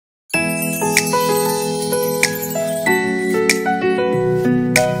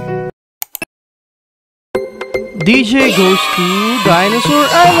DJ goes to Dinosaur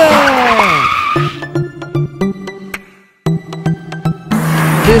Island!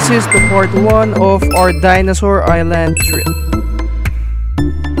 This is the part 1 of our Dinosaur Island trip.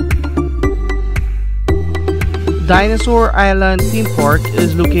 Dinosaur Island theme park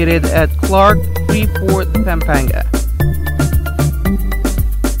is located at Clark, Freeport, Pampanga.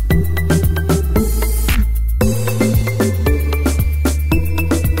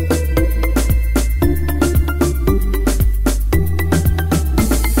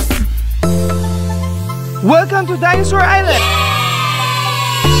 Welcome to Dinosaur Island!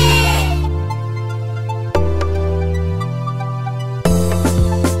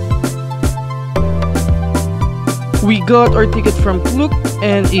 We got our ticket from Klook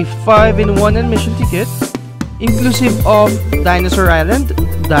and a 5-in-1 admission ticket, inclusive of Dinosaur Island,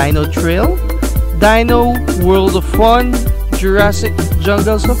 Dino Trail, Dino World of Fun, Jurassic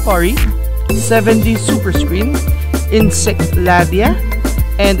Jungle Safari, 7D Super Screen, Insectladia,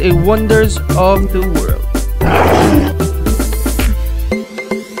 and a Wonders of the World.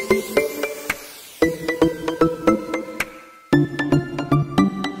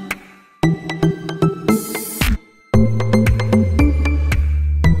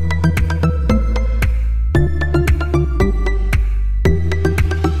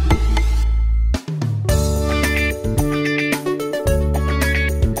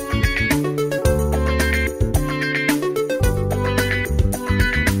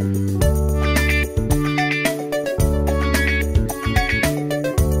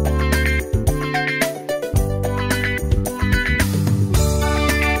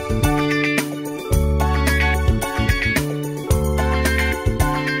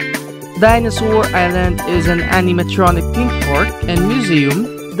 Dinosaur Island is an animatronic theme park and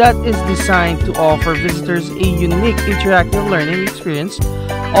museum that is designed to offer visitors a unique interactive learning experience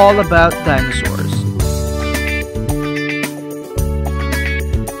all about dinosaurs.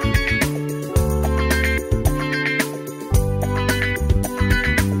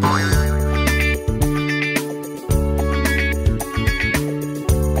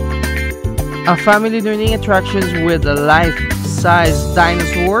 A family learning attractions with life-size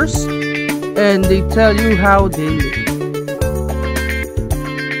dinosaurs, and they tell you how they live.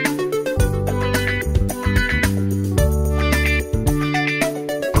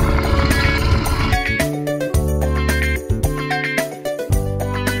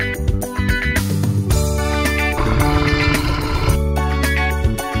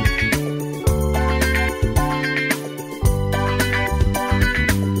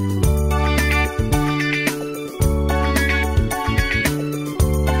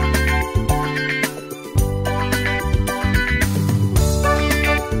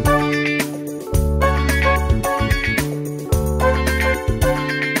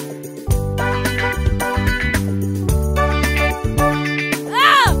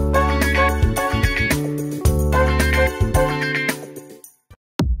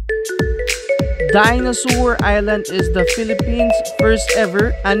 Dinosaur Island is the Philippines' first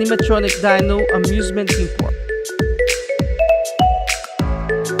ever animatronic dino amusement theme park.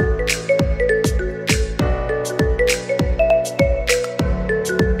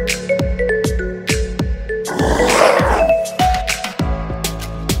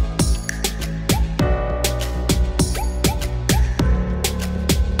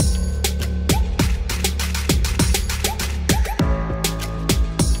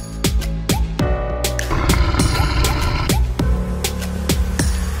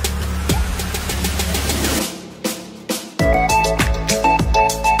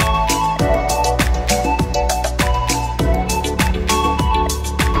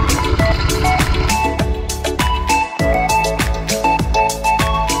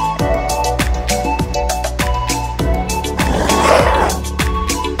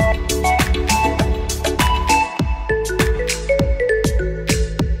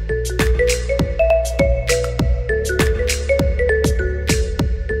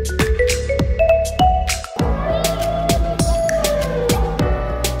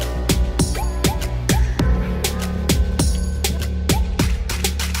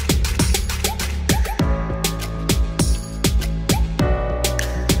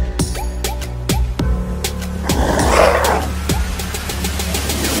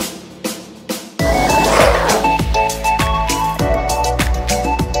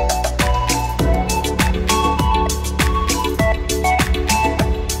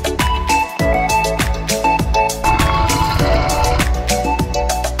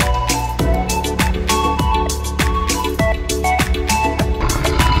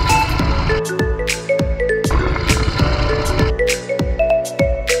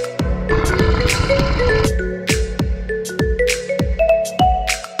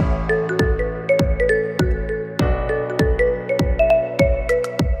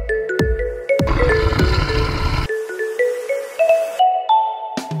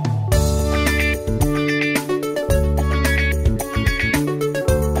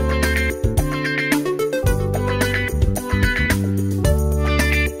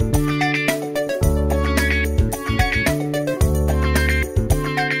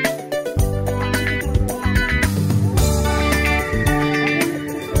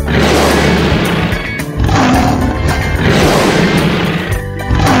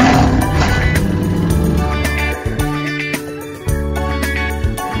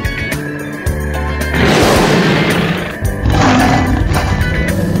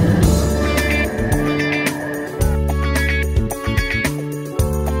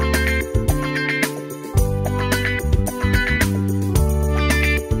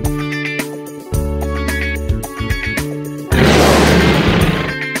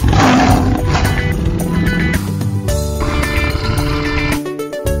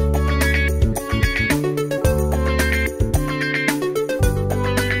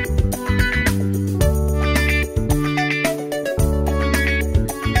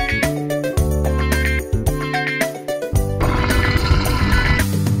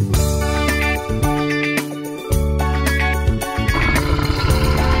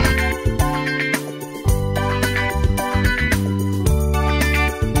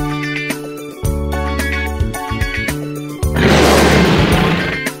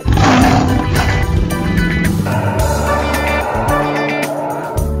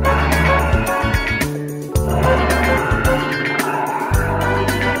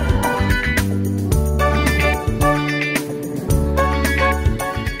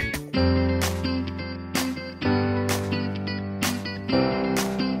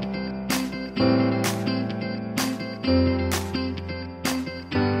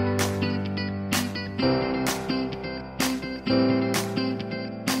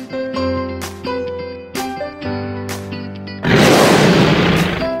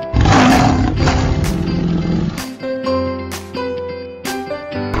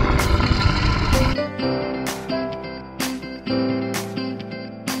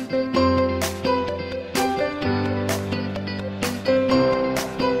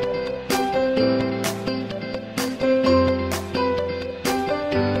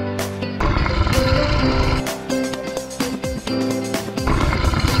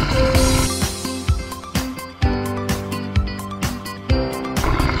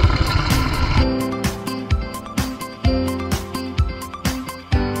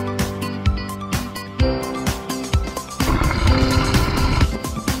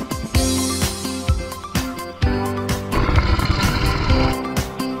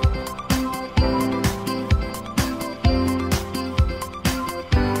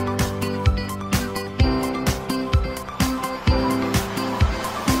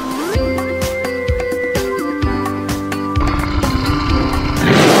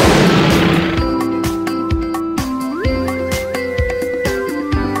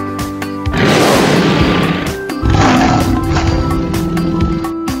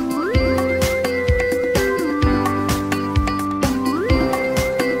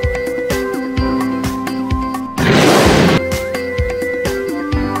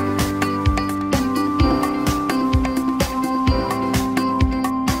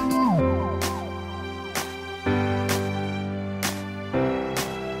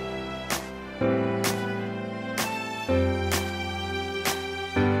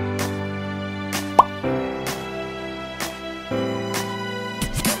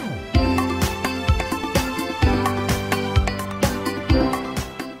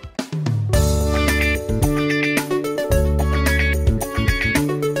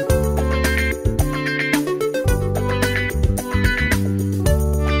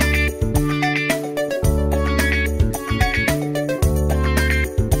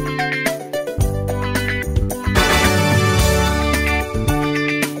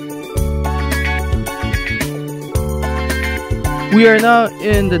 We are now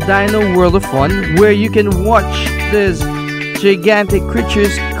in the Dino World of Fun, where you can watch these gigantic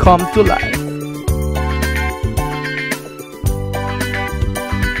creatures come to life.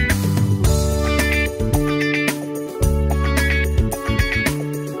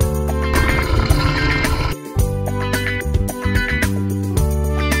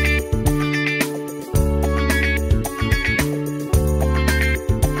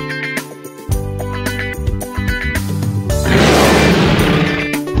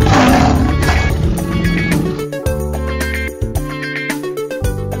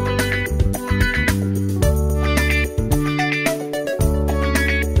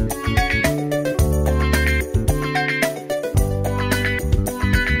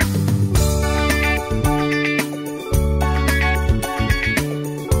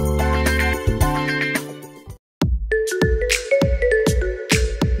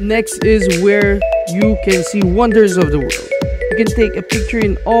 Next is where you can see wonders of the world. You can take a picture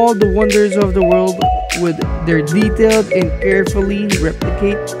in all the wonders of the world with their detailed and carefully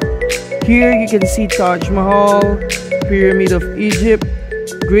replicate. Here you can see Taj Mahal, Pyramid of Egypt,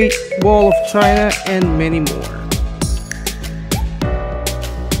 Great Wall of China, and many more.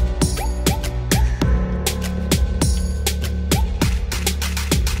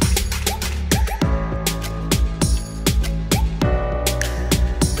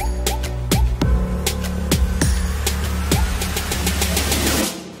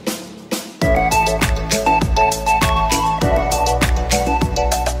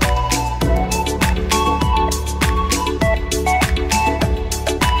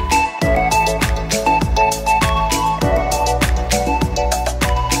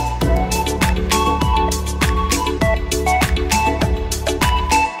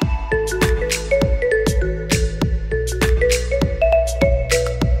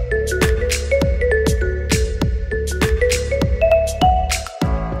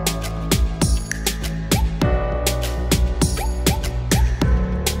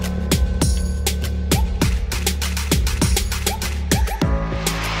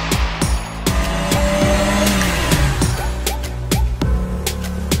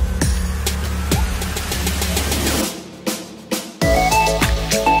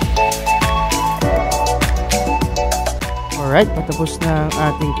 Alright, patapos na ang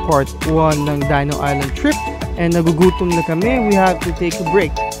ating part 1 ng Dino Island trip and nagugutom na kami. We have to take a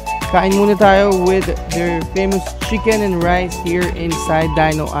break. Kain muna tayo with their famous chicken and rice here inside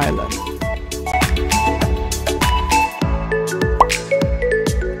Dino Island.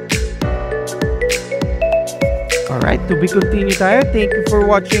 Alright, to be continued tayo. Thank you for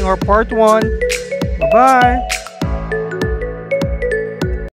watching our part 1. Bye-bye!